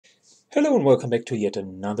Hello and welcome back to yet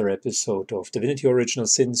another episode of Divinity Original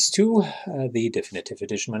Sins 2, the Definitive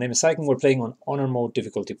Edition. My name is Syken. We're playing on Honor Mode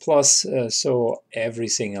Difficulty Plus, so every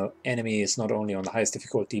single enemy is not only on the highest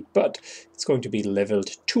difficulty, but it's going to be leveled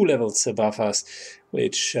 2 levels above us,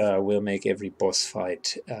 which will make every boss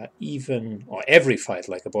fight every fight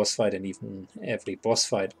like a boss fight, and even every boss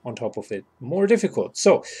fight on top of it more difficult.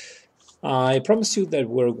 So I promised you that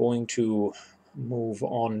we're going to move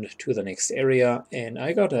on to the next area, and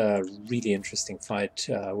I got a really interesting fight,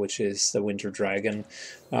 which is the Winter Dragon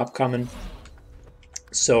upcoming.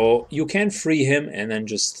 So you can free him and then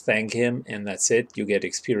just thank him, and that's it. You get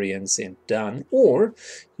experience and done. Or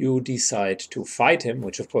you decide to fight him,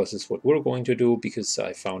 which of course is what we're going to do because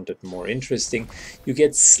I found it more interesting. You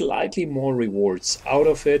get slightly more rewards out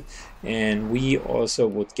of it, and we also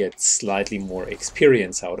would get slightly more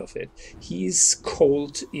experience out of it. He's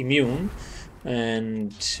cold immune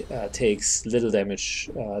and takes little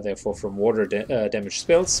damage, therefore, from water damage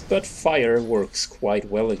spells, but fire works quite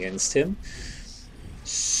well against him.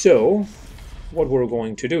 So what we're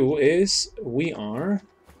going to do is we are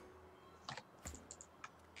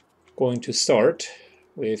going to start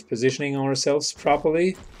with positioning ourselves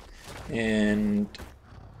properly, and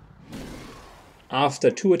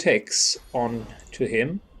after 2 attacks on to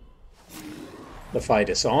him, the fight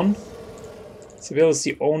is on. Seville is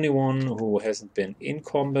the only one who hasn't been in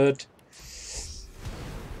combat.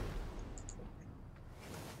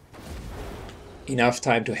 Enough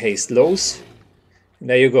time to haste lows. And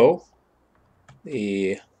there you go.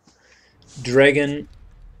 The dragon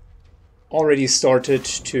already started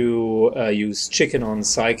to use chicken on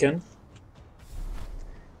Syken.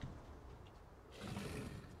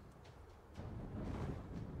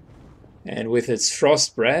 And with its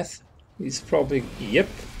frost breath, he's probably,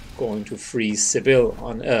 going to freeze Sybil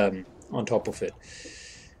on top of it.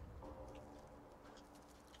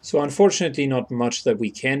 So unfortunately not much that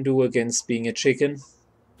we can do against being a chicken.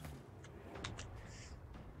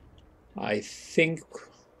 I think,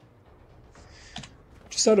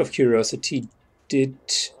 just out of curiosity, did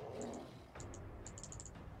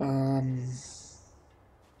no,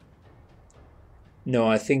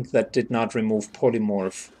 I think that did not remove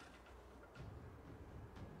polymorph.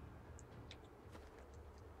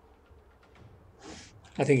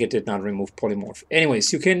 I think it did not remove polymorph.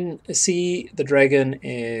 Anyways, you can see the dragon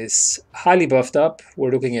is highly buffed up.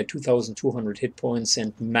 We're looking at 2,200 hit points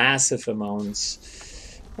and massive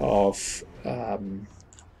amounts of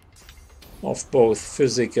both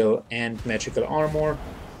physical and magical armor.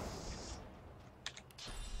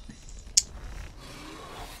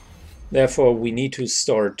 Therefore, we need to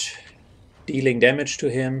start dealing damage to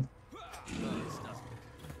him.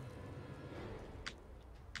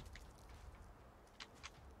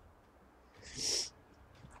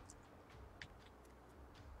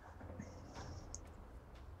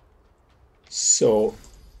 So,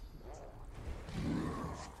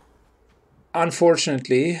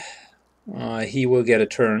 unfortunately, he will get a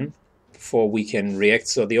turn before we can react.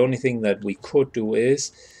 So the only thing that we could do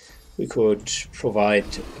is we could provide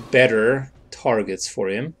better targets for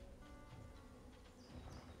him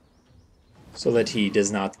so that he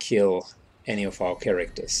does not kill any of our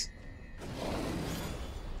characters.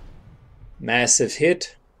 Massive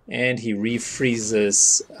hit, and he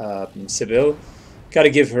refreezes Sybil. Gotta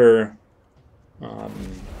give her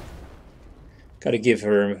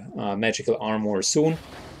magical armor soon.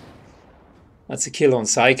 That's a kill on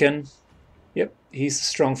Syken. Yep, he's a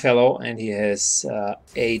strong fellow, and he has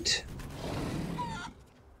 8.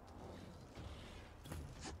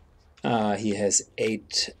 He has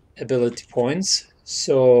 8 ability points.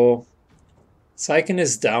 So Syken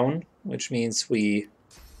is down, which means we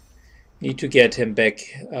need to get him back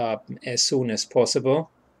as soon as possible.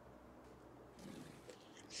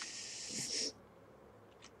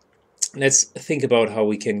 Let's think about how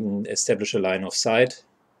we can establish a line of sight.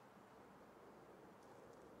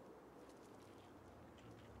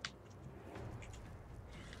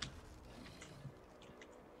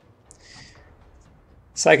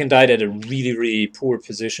 Syken died at a really poor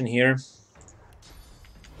position here.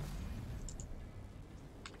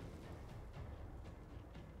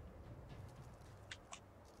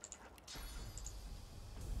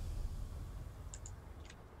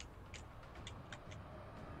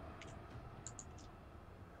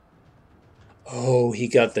 Oh, he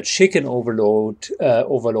got the chicken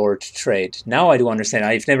overlord trait. Now I do understand.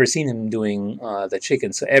 I've never seen him doing the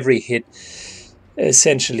chicken. So every hit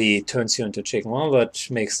essentially turns you into chicken. Well, that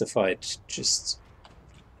makes the fight just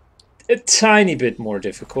a tiny bit more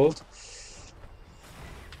difficult.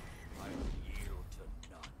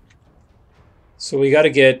 So we got to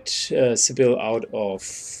get Sybil out of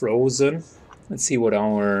Frozen. Let's see what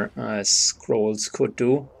our scrolls could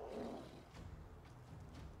do.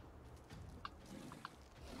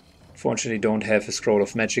 Fortunately, don't have a scroll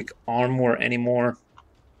of magic armor anymore.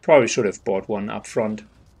 Probably should have bought one up front.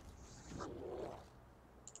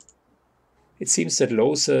 It seems that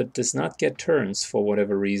Lohse does not get turns for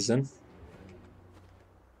whatever reason.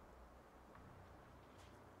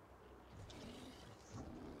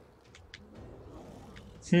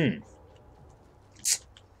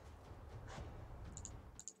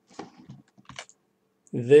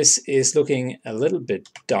 This is looking a little bit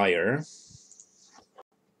dire.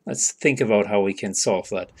 Let's think about how we can solve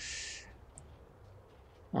that.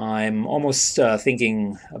 I'm almost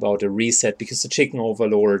thinking about a reset because the Chicken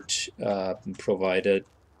Overlord provided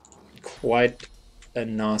quite a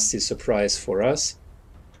nasty surprise for us.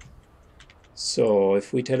 So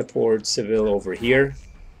if we teleport Sybil over here,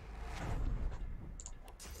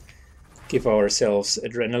 give ourselves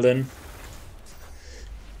adrenaline,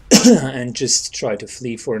 and just try to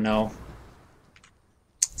flee for now,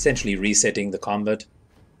 essentially resetting the combat.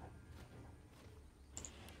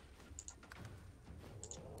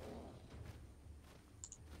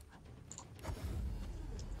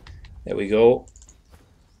 There we go.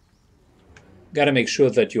 Gotta make sure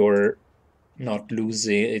that you're not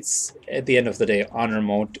losing. It's at the end of the day honor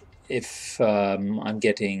mode. If I'm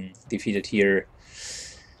getting defeated here,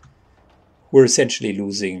 we're essentially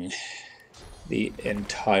losing the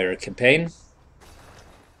entire campaign.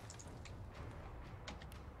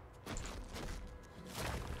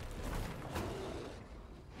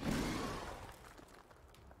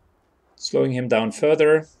 Slowing him down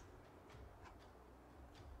further.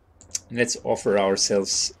 Let's offer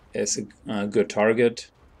ourselves as a good target.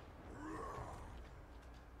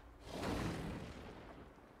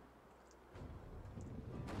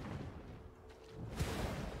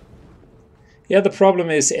 Yeah, the problem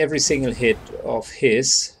is every single hit of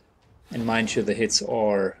his, and mind you, the hits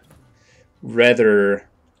are rather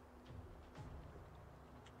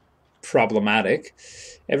problematic.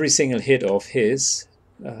 Every single hit of his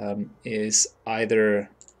is either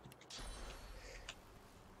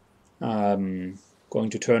going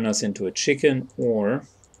to turn us into a chicken or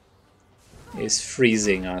is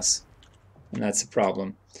freezing us, and that's a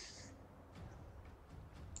problem.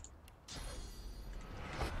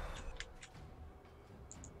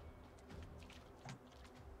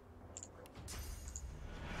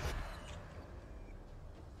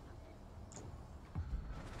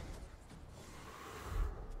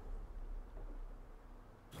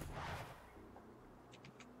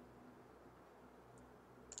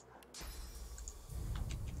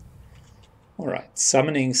 Alright,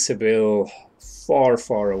 summoning Sybil far,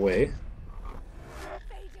 far away.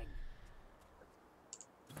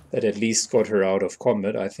 That at least got her out of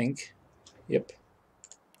combat, I think. Yep.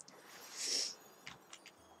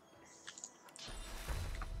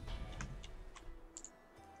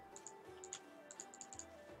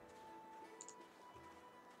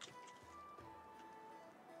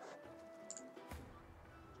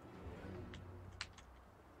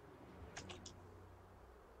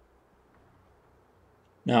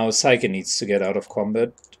 Now Syken needs to get out of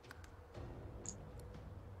combat.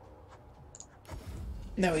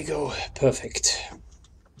 There we go, perfect.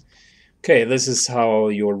 Okay, this is how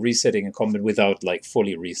you're resetting a combat without like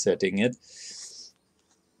fully resetting it.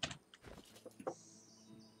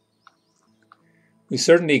 We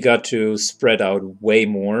certainly got to spread out way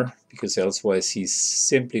more, because otherwise he's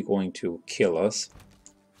simply going to kill us.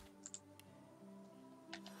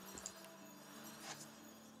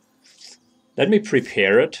 Let me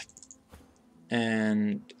prepare it.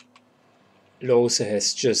 And Lohse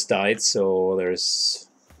has just died, so there's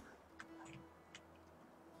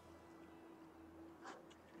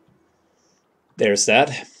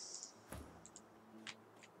that.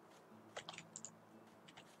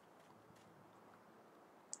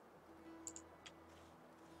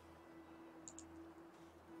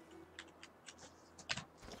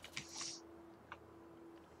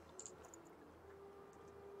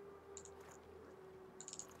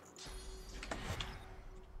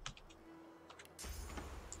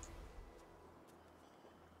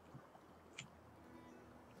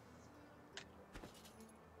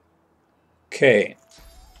 Okay.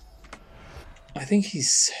 I think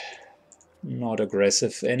he's not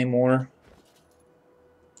aggressive anymore.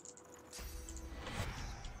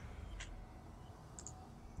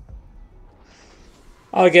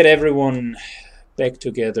 I'll get everyone back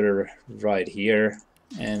together right here,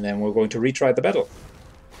 and then we're going to retry the battle.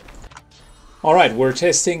 Alright, we're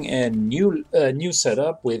testing a new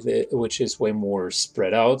setup with it, which is way more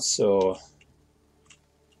spread out, so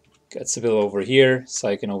Got Seville over here,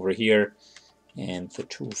 Syken over here, and the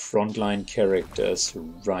two frontline characters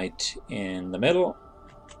right in the middle.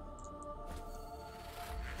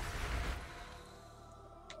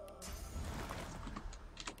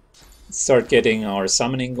 Start getting our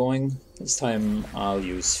summoning going. This time I'll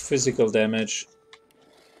use physical damage.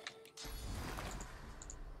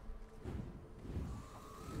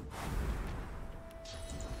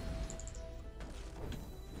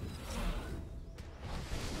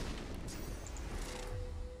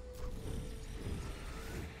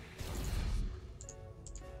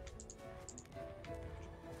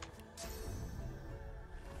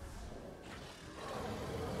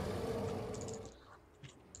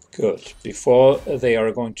 Good. Before they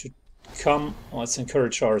are going to come, let's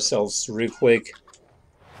encourage ourselves real quick.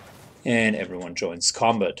 And everyone joins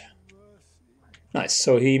combat. Nice.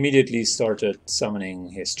 So he immediately started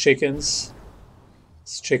summoning his chickens.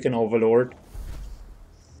 His chicken overlord.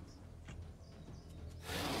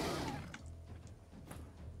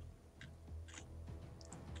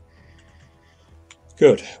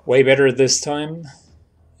 Good. Way better this time.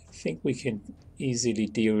 I think we can easily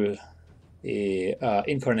deal... The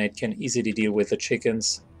Incarnate can easily deal with the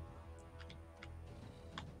chickens.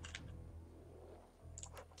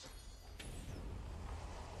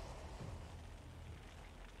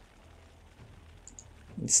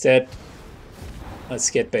 Instead, let's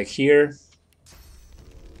get back here.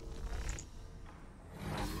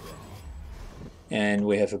 And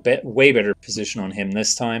we have a way better position on him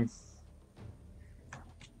this time.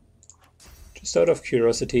 Just out of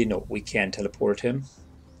curiosity, no, we can't teleport him.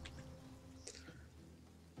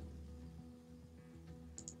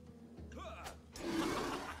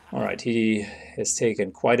 Alright, he has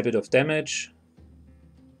taken quite a bit of damage.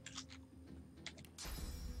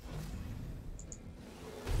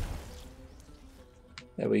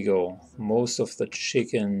 There we go. Most of the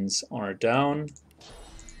chickens are down.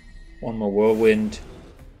 One more whirlwind,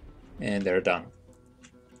 and they're done.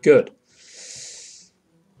 Good.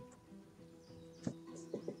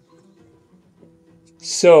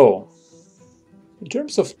 So, in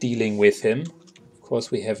terms of dealing with him, of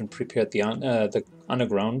course we haven't prepared the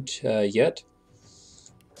underground yet.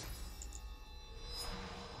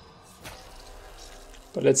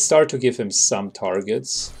 But let's start to give him some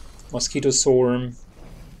targets. Mosquito Swarm.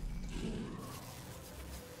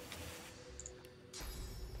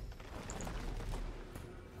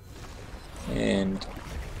 And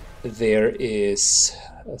there is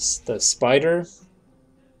the spider.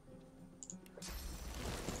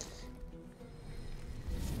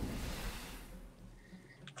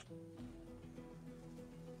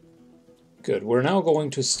 Good. We're now going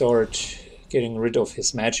to start getting rid of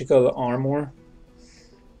his magical armor.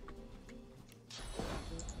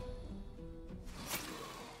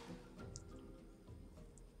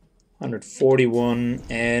 $141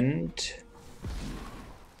 and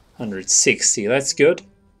 160. That's good.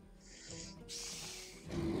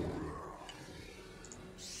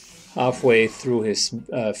 Halfway through his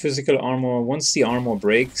physical armor. Once the armor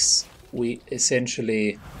breaks, we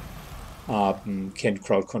essentially can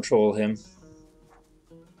crowd control him.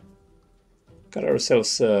 Got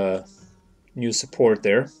ourselves new support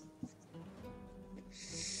there.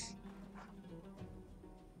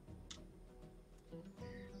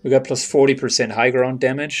 We got plus 40% high ground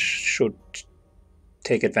damage. Should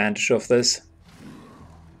take advantage of this.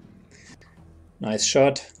 Nice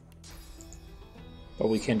shot. But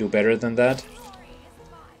we can do better than that.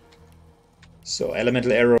 So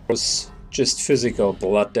elemental arrows, just physical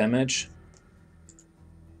blood damage.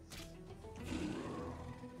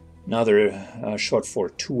 Another shot for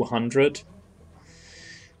 200.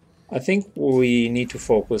 I think we need to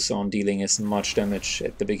focus on dealing as much damage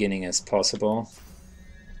at the beginning as possible.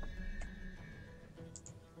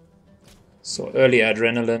 So early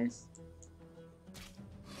adrenaline.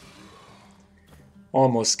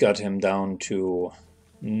 Almost got him down to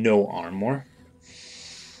no armor.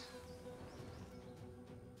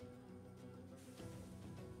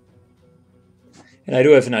 And I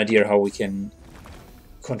do have an idea how we can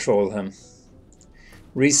control him.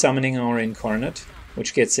 Resummoning our Incarnate,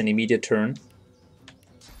 which gets an immediate turn.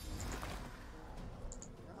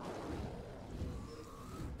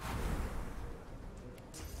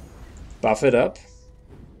 Buff it up.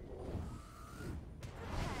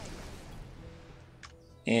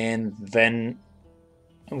 And then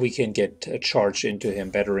we can get a charge into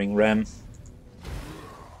him, Battering Ram.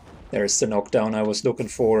 There's the knockdown I was looking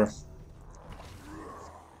for.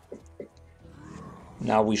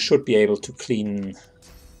 Now we should be able to clean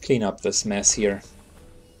up this mess here.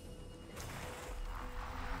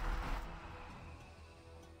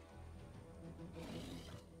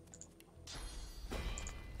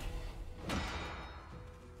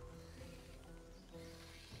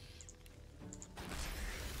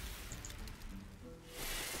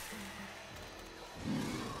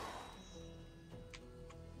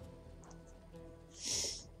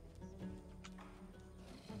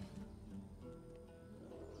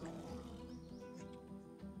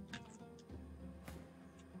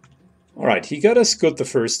 Right, he got us good the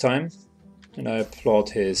first time, and I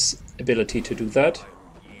applaud his ability to do that.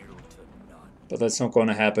 But that's not going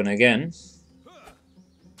to happen again.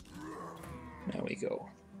 There we go.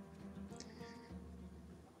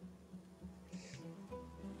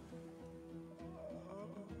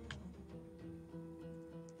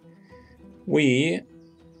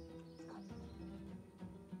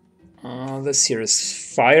 This here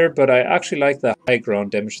is fire, but I actually like the high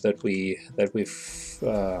ground damage that we've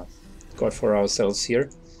got for ourselves here.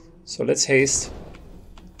 So let's haste.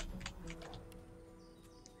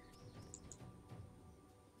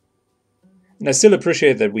 And I still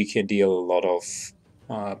appreciate that we can deal a lot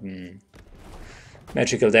of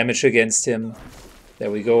magical damage against him.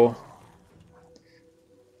 There we go.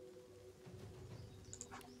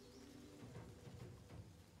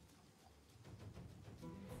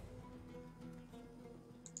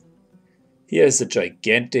 Here is a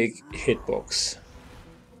gigantic hitbox.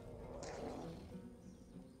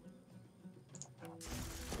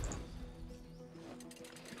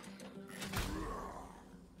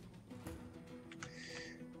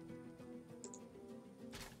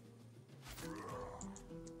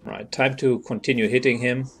 Right, time to continue hitting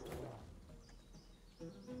him.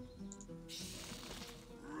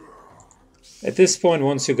 At this point,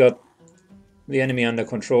 once you got the enemy under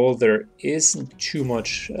control, there isn't too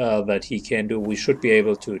much that he can do. We should be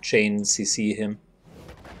able to chain CC him.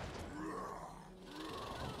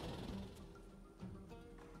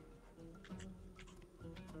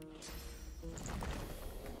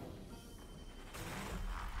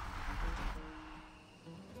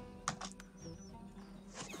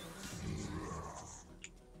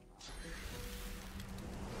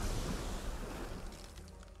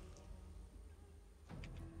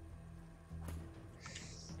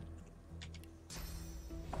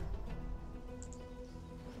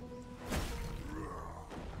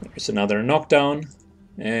 There's another knockdown,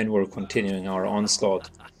 and we're continuing our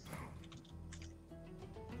onslaught.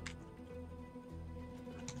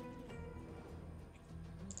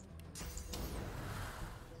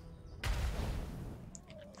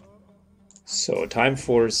 So time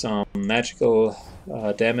for some magical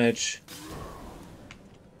damage.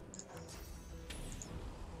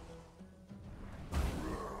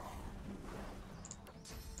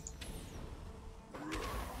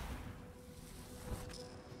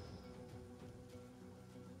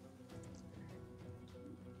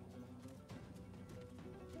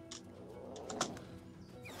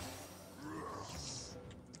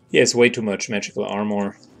 He has way too much magical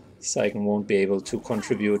armor. Syken won't be able to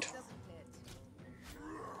contribute.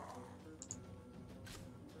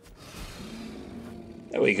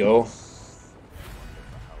 There we go.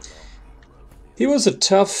 He was a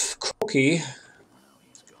tough cookie.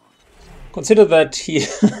 Consider that he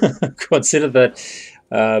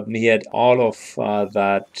he had all of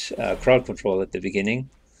that crowd control at the beginning.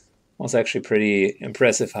 It was actually pretty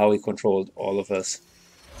impressive how he controlled all of us.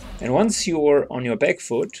 And once you're on your back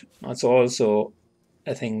foot, that's also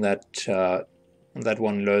a thing that that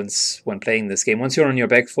one learns when playing this game. Once you're on your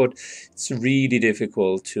back foot, it's really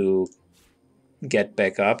difficult to get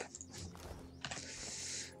back up.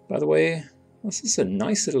 By the way, this is a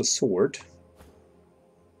nice little sword.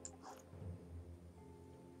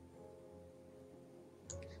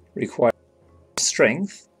 Requires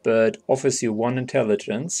strength, but offers you 1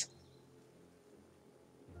 intelligence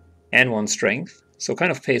and 1 strength. So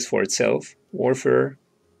kind of pays for itself. Warfare.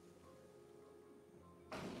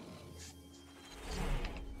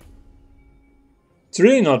 It's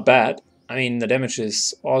really not bad. I mean, the damage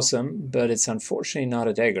is awesome, but it's unfortunately not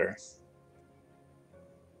a dagger.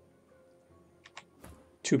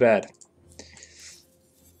 Too bad.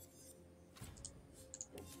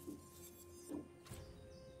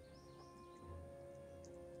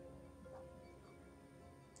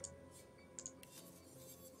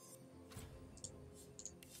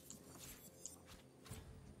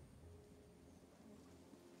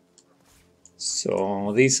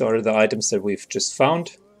 So these are the items that we've just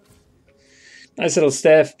found. Nice little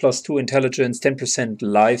staff, +2 intelligence, 10%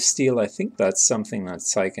 lifesteal. I think that's something that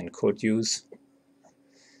Syken could use.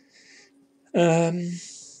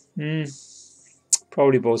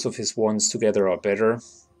 Probably both of his ones together are better.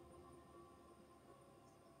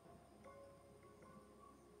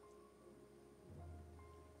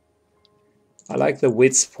 I like the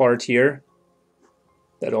wits part here.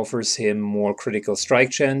 That offers him more critical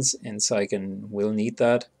strike chance, and Syken will need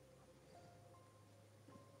that.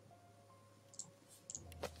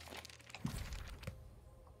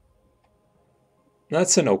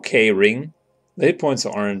 That's an okay ring. The hit points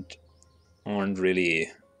aren't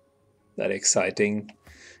really that exciting,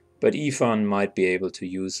 but Ethan might be able to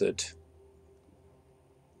use it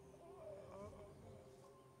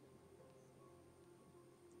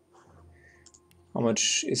How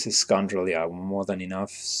much is his scoundrel? Yeah, more than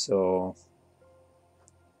enough. So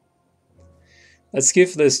let's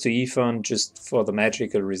give this to Ethan just for the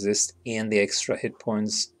magical resist and the extra hit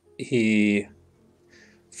points. He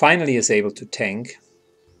finally is able to tank.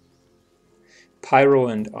 Pyro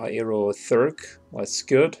and Aero Thurk, that's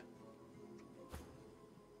good.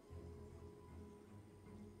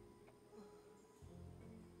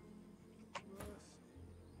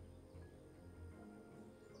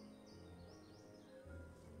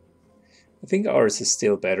 I think ours is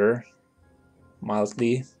still better,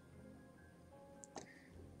 mildly.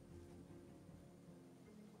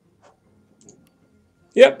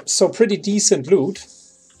 Yep, so pretty decent loot.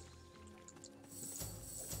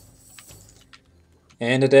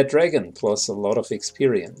 And a dead dragon, plus a lot of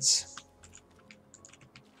experience.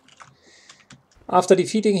 After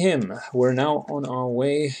defeating him, we're now on our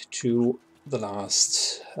way to the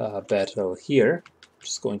last battle here, which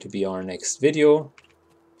is going to be our next video.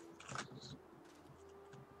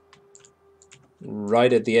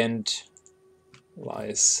 Right at the end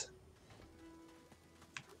lies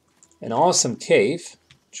an awesome cave,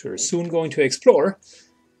 which we're soon going to explore.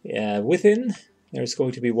 Within, there's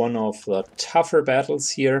going to be one of the tougher battles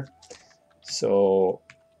here. So,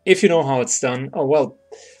 if you know how it's done, oh well,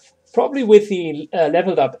 probably with the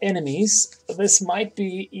leveled up enemies, this might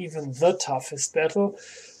be even the toughest battle,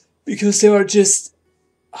 because there are just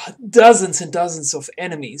dozens and dozens of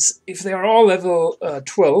enemies. If they are all level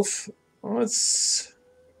 12, well, it's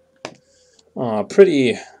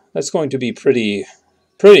that's going to be pretty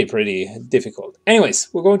difficult. Anyways,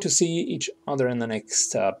 we're going to see each other in the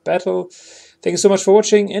next battle. Thank you so much for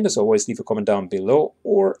watching, and as always, leave a comment down below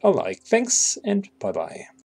or a like. Thanks, and bye-bye.